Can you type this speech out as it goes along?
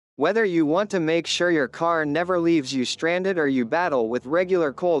Whether you want to make sure your car never leaves you stranded or you battle with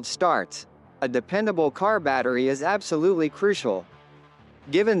regular cold starts, a dependable car battery is absolutely crucial.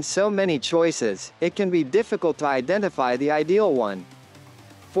 Given so many choices, it can be difficult to identify the ideal one.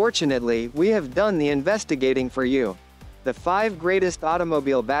 Fortunately, we have done the investigating for you. The 5 greatest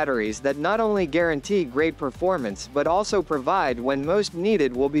automobile batteries that not only guarantee great performance but also provide when most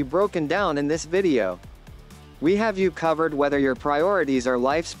needed will be broken down in this video. We have you covered whether your priorities are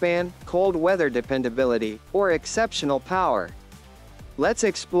lifespan, cold weather dependability, or exceptional power. Let's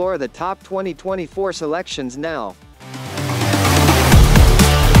explore the top 2024 selections now.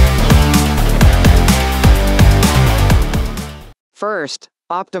 First,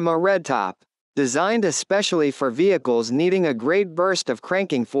 Optima RedTop. Designed especially for vehicles needing a great burst of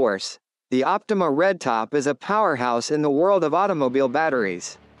cranking force, the Optima RedTop is a powerhouse in the world of automobile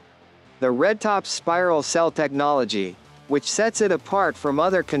batteries. The RedTop's spiral cell technology, which sets it apart from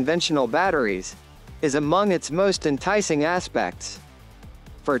other conventional batteries, is among its most enticing aspects.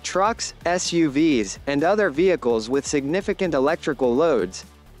 For trucks, SUVs, and other vehicles with significant electrical loads,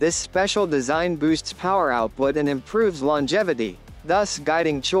 this special design boosts power output and improves longevity, thus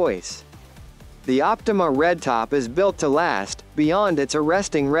guiding choice. The Optima RedTop is built to last, beyond its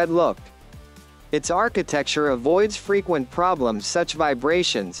arresting red look. Its architecture avoids frequent problems such as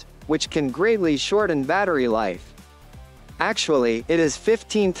vibrations, which can greatly shorten battery life. Actually, it is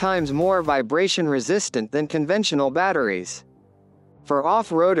 15 times more vibration resistant than conventional batteries. For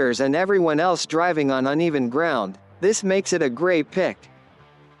off-roaders and everyone else driving on uneven ground, this makes it a great pick.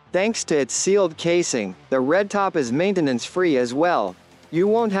 Thanks to its sealed casing, the RedTop is maintenance-free as well. You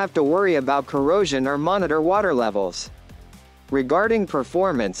won't have to worry about corrosion or monitor water levels. Regarding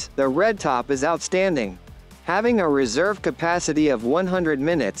performance, the RedTop is outstanding. Having a reserve capacity of 100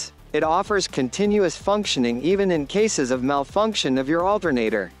 minutes, it offers continuous functioning even in cases of malfunction of your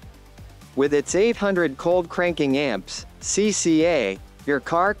alternator. With its 800 cold cranking amps, CCA, your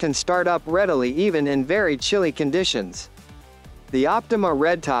car can start up readily even in very chilly conditions. The Optima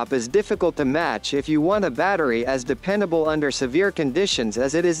RedTop is difficult to match if you want a battery as dependable under severe conditions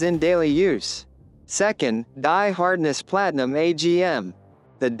as it is in daily use. Second, Die-Hardness Platinum AGM.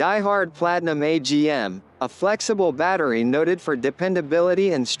 The Die-Hard Platinum AGM, a flexible battery noted for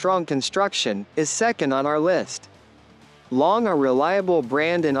dependability and strong construction, is second on our list. Long a reliable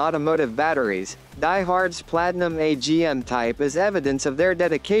brand in automotive batteries, Die-Hard's Platinum AGM type is evidence of their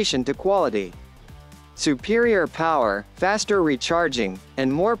dedication to quality. Superior power, faster recharging,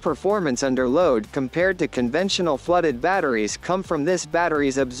 and more performance under load compared to conventional flooded batteries come from this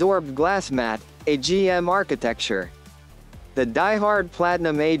battery's absorbed glass mat, AGM architecture. The Die-Hard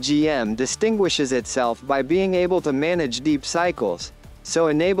Platinum AGM distinguishes itself by being able to manage deep cycles, so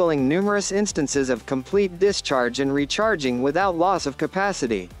enabling numerous instances of complete discharge and recharging without loss of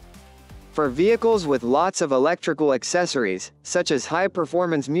capacity. For vehicles with lots of electrical accessories, such as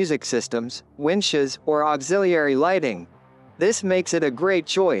high-performance music systems, winches, or auxiliary lighting, this makes it a great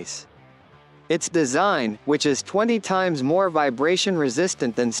choice. Its design, which is 20 times more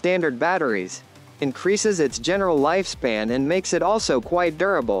vibration-resistant than standard batteries, increases its general lifespan and makes it also quite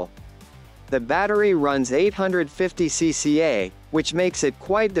durable. The battery runs 850 CCA, which makes it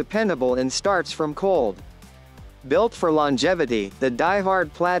quite dependable and starts from cold. Built for longevity, the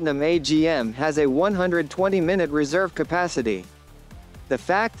Die-Hard Platinum AGM has a 120-minute reserve capacity. The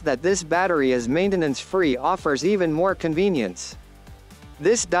fact that this battery is maintenance-free offers even more convenience.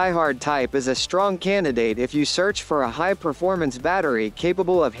 This Die-Hard type is a strong candidate if you search for a high-performance battery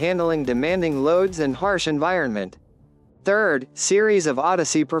capable of handling demanding loads and harsh environment. Third, series of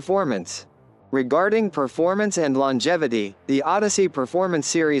Odyssey Performance. Regarding performance and longevity, the Odyssey Performance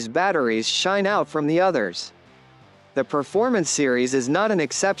Series batteries shine out from the others. The Performance Series is not an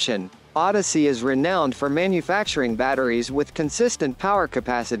exception. Odyssey is renowned for manufacturing batteries with consistent power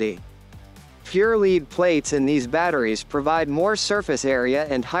capacity. Pure lead plates in these batteries provide more surface area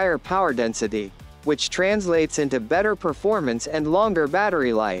and higher power density, which translates into better performance and longer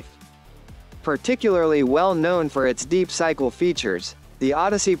battery life. Particularly well known for its deep cycle features, the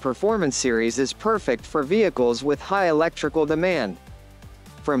Odyssey Performance Series is perfect for vehicles with high electrical demand.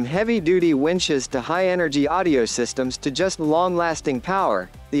 From heavy-duty winches to high-energy audio systems to just long-lasting power,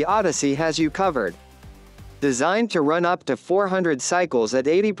 the Odyssey has you covered. Designed to run up to 400 cycles at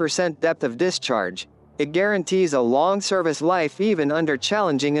 80% depth of discharge, it guarantees a long service life even under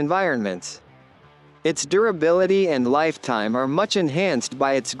challenging environments. Its durability and lifetime are much enhanced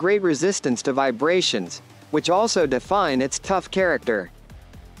by its great resistance to vibrations, which also define its tough character.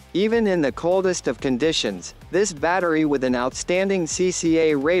 Even in the coldest of conditions, this battery with an outstanding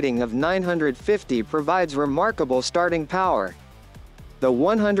CCA rating of 950 provides remarkable starting power. The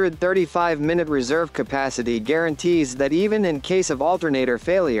 135-minute reserve capacity guarantees that even in case of alternator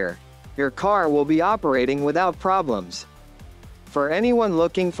failure, your car will be operating without problems. For anyone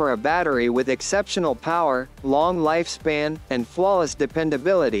looking for a battery with exceptional power, long lifespan, and flawless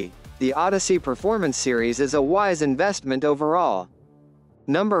dependability, the Odyssey Performance Series is a wise investment overall.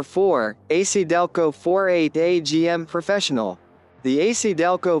 Number 4, AC/Delco 48A GM Professional. The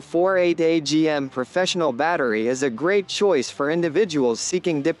AC/Delco 48A GM Professional battery is a great choice for individuals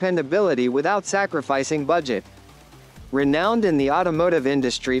seeking dependability without sacrificing budget. Renowned in the automotive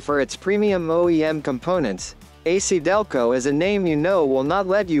industry for its premium OEM components, AC/Delco is a name you know will not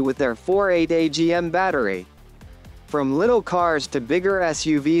let you with their 48A GM battery. From little cars to bigger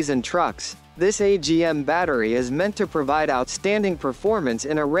SUVs and trucks, this AGM battery is meant to provide outstanding performance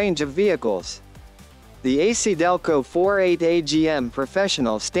in a range of vehicles. The AC/Delco 48A GM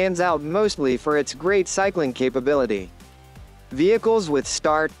Professional stands out mostly for its great cycling capability. Vehicles with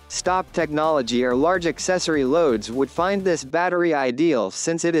start-stop technology or large accessory loads would find this battery ideal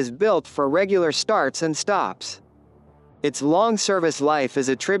since it is built for regular starts and stops. Its long service life is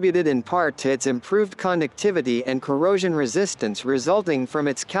attributed in part to its improved conductivity and corrosion resistance resulting from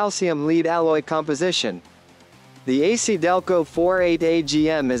its calcium lead alloy composition. The AC/Delco 48A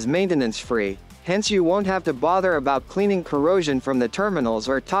GM is maintenance-free, hence you won't have to bother about cleaning corrosion from the terminals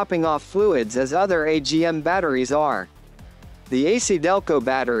or topping off fluids as other AGM batteries are. The AC/Delco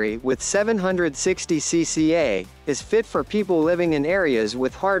battery, with 760 cca, is fit for people living in areas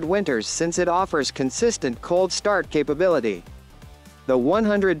with hard winters since it offers consistent cold start capability. The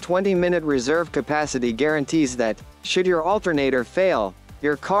 120-minute reserve capacity guarantees that, should your alternator fail,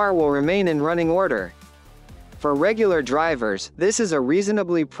 your car will remain in running order. For regular drivers, this is a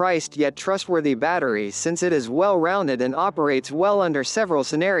reasonably priced yet trustworthy battery since it is well-rounded and operates well under several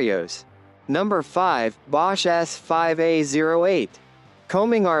scenarios. Number 5, Bosch S5 A08.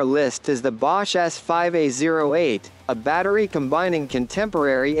 Combing our list is the Bosch S5 A08, a battery combining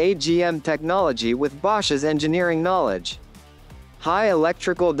contemporary AGM technology with Bosch's engineering knowledge. High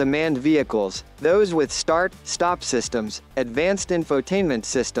electrical demand vehicles, those with start-stop systems, advanced infotainment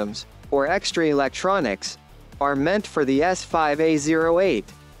systems, or extra electronics, are meant for the S5 A08.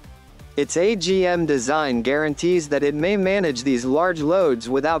 Its AGM design guarantees that it may manage these large loads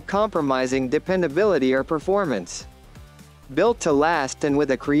without compromising dependability or performance. Built to last and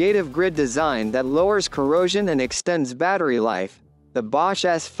with a creative grid design that lowers corrosion and extends battery life, the Bosch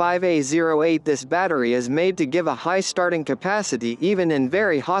S5 A08 this battery is made to give a high starting capacity even in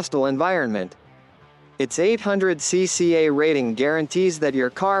very hostile environment. Its 800 cca rating guarantees that your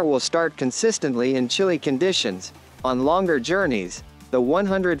car will start consistently in chilly conditions. On longer journeys, the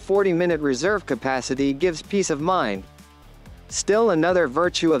 140-minute reserve capacity gives peace of mind. Still another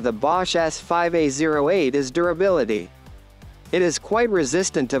virtue of the Bosch S5 A08 is durability. It is quite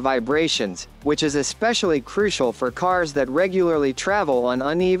resistant to vibrations, which is especially crucial for cars that regularly travel on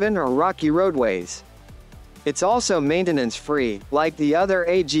uneven or rocky roadways. It's also maintenance-free, like the other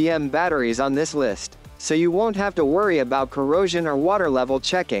AGM batteries on this list, so you won't have to worry about corrosion or water level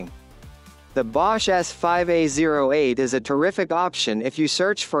checking. The Bosch S5 A08 is a terrific option if you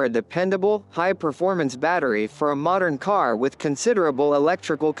search for a dependable, high-performance battery for a modern car with considerable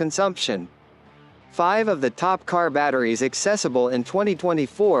electrical consumption. 5 of the top car batteries accessible in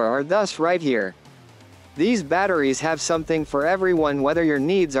 2024 are thus right here. These batteries have something for everyone, whether your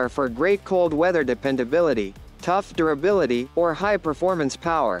needs are for great cold weather dependability, tough durability, or high-performance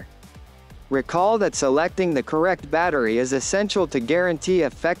power. Recall that selecting the correct battery is essential to guarantee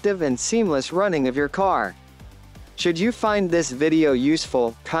effective and seamless running of your car. Should you find this video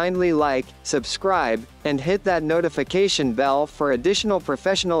useful, kindly like, subscribe, and hit that notification bell for additional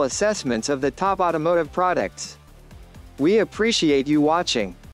professional assessments of the top automotive products. We appreciate you watching.